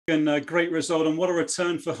and a great result. And what a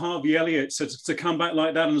return for Harvey Elliott to come back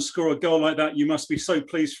like that and score a goal like that. You must be so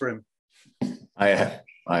pleased for him. I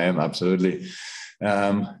am absolutely.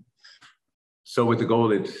 So with the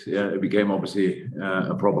goal, it became obviously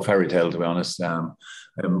a proper fairy tale, to be honest.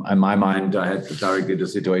 In my mind, I had directly the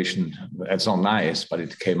situation. It's not nice, but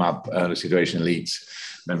it came up the situation in Leeds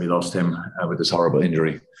when we lost him with this horrible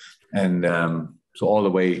injury, and so all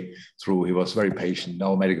the way through, he was very patient.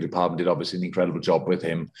 Our medical department did obviously an incredible job with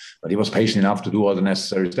him, but he was patient enough to do all the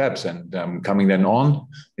necessary steps. And coming then on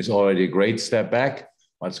is already a great step back.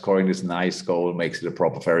 But scoring this nice goal makes it a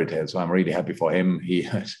proper fairy tale. So I'm really happy for him. He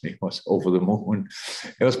was over the moon.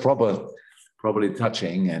 It was probably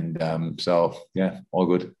touching. And so, yeah, all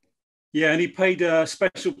good. Yeah, and he paid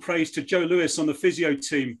special praise to Joe Lewis on the physio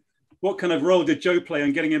team. What kind of role did Joe play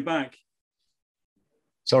in getting him back?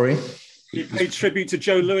 Sorry? He paid tribute to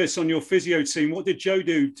Joe Lewis on your physio team. What did Joe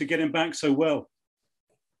do to get him back so well?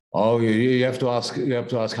 Oh, you have to ask. You have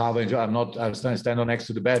to ask Harvey and Joe. I stand next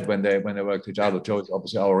to the bed when they work each other. Joe is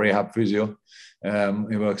obviously our rehab physio.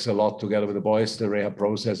 He works a lot together with the boys. The rehab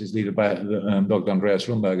process is led by Dr. Andreas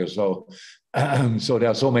Schrumberger. So there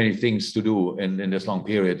are so many things to do in this long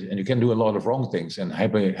period, and you can do a lot of wrong things. And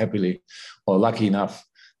happily, or lucky enough,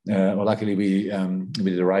 or luckily we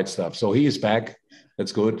did the right stuff. So he is back.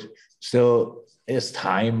 That's good. Still is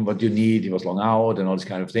time, what you need. He was long out and all these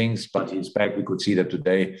kind of things, but he's back. We could see that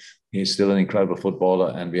today. He's still an incredible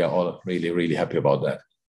footballer, and we are all really, really happy about that.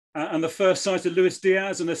 And the first sight of Luis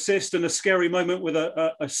Diaz, an assist and a scary moment with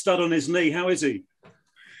a stud on his knee. How is he?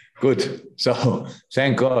 Good. So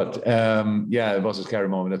thank God. Yeah, it was a scary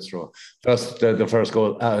moment. That's true. First, the first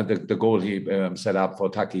goal, the goal he set up for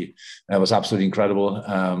Taki was absolutely incredible.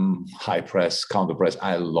 High press, counter press.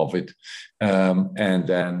 I love it. And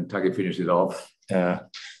then Taki finished it off.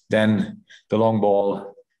 Then the long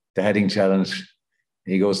ball, the heading challenge.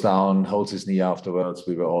 He goes down, holds his knee afterwards.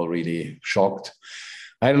 We were all really shocked.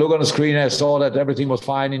 I had a look on the screen. I saw that everything was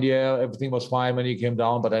fine in the air. Everything was fine when he came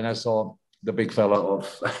down. But then I saw the big fella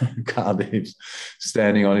of Cardiff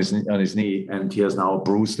standing on his knee, and he has now a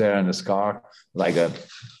bruise there and a scar,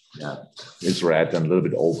 it's red and a little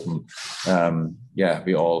bit open.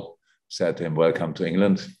 We all said to him, welcome to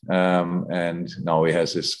England. And now he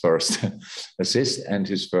has his first assist and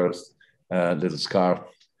his first little scar.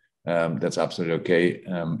 That's absolutely okay.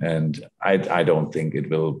 And I don't think it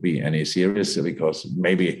will be any serious, because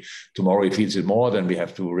maybe tomorrow he feels it more, then we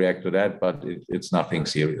have to react to that, but it's nothing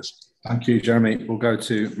serious. Thank you, Jeremy. We'll go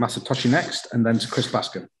to Masatoshi next, and then to Chris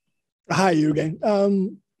Bascom. Hi,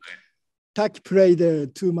 Jürgen. Taki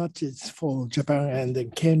played 2 matches for Japan and then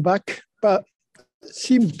came back, but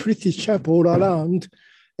seemed pretty sharp all around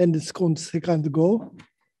and scored second goal.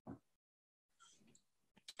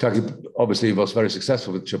 Taki obviously was very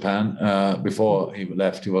successful with Japan. Before he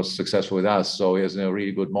left, he was successful with us, so he has a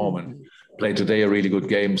really good moment. Played today a really good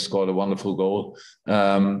game, scored a wonderful goal.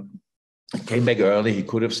 Came back early. He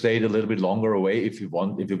could have stayed a little bit longer away if he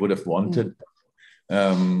would have wanted.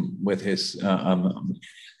 With his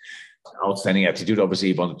outstanding attitude,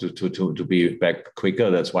 obviously he wanted to be back quicker.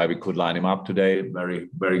 That's why we could line him up today. Very,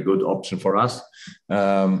 very good option for us.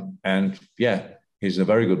 And yeah, he's in a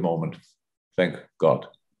very good moment. Thank God.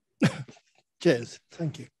 Cheers.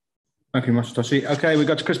 Thank you. Thank you, Masatoshi. Okay, we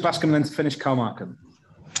got to Chris Bascom, then to finish Carl Markham.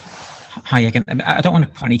 Hi again. I don't want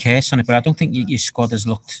to put any curse on it, but I don't think your squad has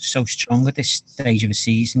looked so strong at this stage of the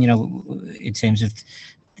season, in terms of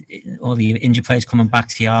all the injured players coming back.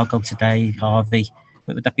 Thiago today, Harvey.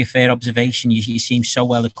 Would that be a fair observation? You seem so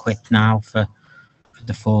well equipped now for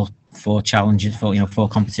the four challenges, four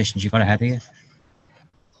competitions you've got ahead of you.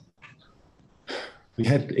 We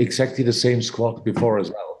had exactly the same squad before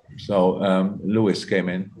as well. So Lewis came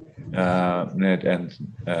in, Ned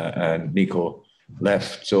and Nico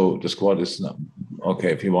left. So the squad is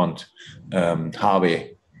okay if you want.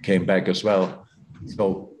 Harvey came back as well.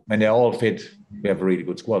 So when they're all fit, we have a really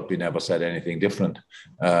good squad. We never said anything different.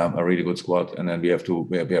 A really good squad, and then we have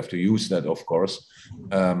to use that, of course.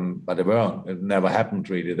 But it never happened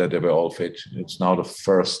really that they were all fit. It's now the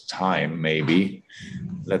first time, maybe.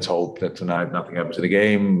 Let's hope that tonight nothing happens in the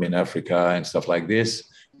game in Africa and stuff like this,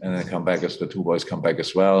 and then come back as the 2 boys come back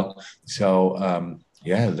as well. So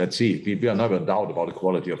let's see. We are never in doubt about the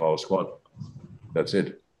quality of our squad. That's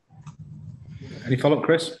it. Any follow-up,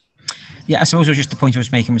 Chris? Yeah, I suppose it was just the point I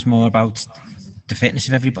was making was more about the fitness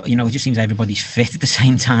of everybody. It just seems everybody's fit at the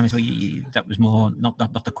same time. So that was more not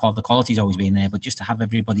the quality's always been there, but just to have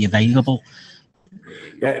everybody available.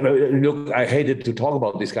 Yeah, look, I hated to talk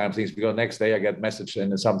about these kind of things because next day I get message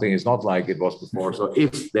and something is not like it was before. So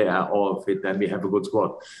if they are all fit, then we have a good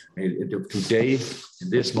squad. Today, in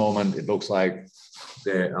this moment, it looks like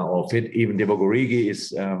they are all fit. Even Divock Origi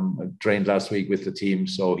is trained last week with the team,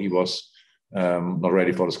 so he was not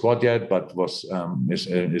ready for the squad yet, but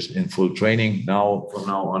is in full training now from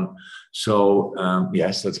now on. So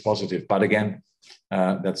yes, that's positive. But again,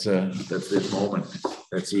 that's this moment.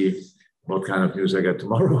 Let's see what kind of news I get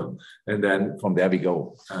tomorrow, and then from there we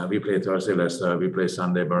go. We play Thursday Leicester, we play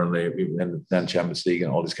Sunday Burnley, and then Champions League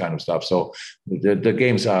and all this kind of stuff. So the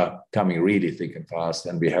games are coming really thick and fast,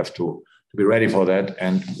 and we have to be ready for that.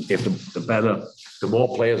 And if the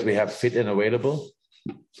more players we have fit and available,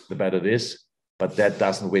 the better it is. But that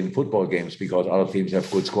doesn't win football games, because other teams have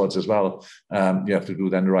good squads as well. You have to do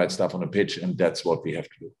then the right stuff on the pitch, and that's what we have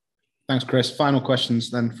to do. Thanks, Chris. Final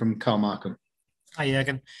questions then from Carl Markham. Hi,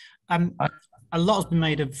 Jürgen. A lot has been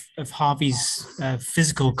made of Harvey's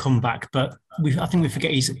physical comeback, but I think we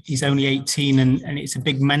forget he's only 18, and it's a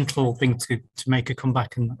big mental thing to make a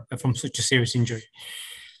comeback from such a serious injury.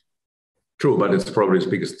 True, but it's probably his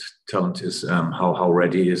biggest talent is how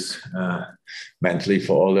ready he is mentally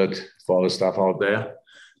for all the stuff out there.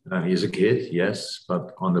 He's a kid, yes,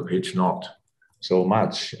 but on the pitch not so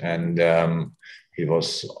much, and he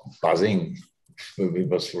was buzzing. We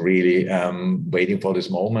was really waiting for this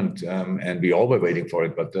moment, and we all were waiting for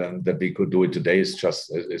it. But that we could do it today is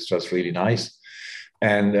just really nice.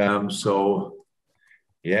 And so,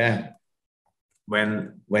 yeah,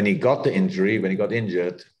 when he got the injury, when he got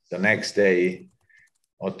injured, the next day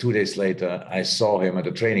or 2 days later, I saw him at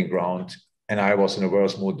the training ground, and I was in a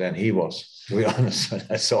worse mood than he was. To be honest, when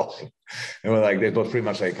I saw him, and we're like, it was pretty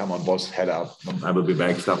much like, "Come on, boss, head up. I will be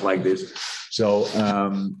back." Stuff like this. So,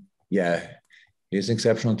 yeah. He has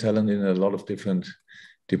exceptional talent in a lot of different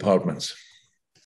departments.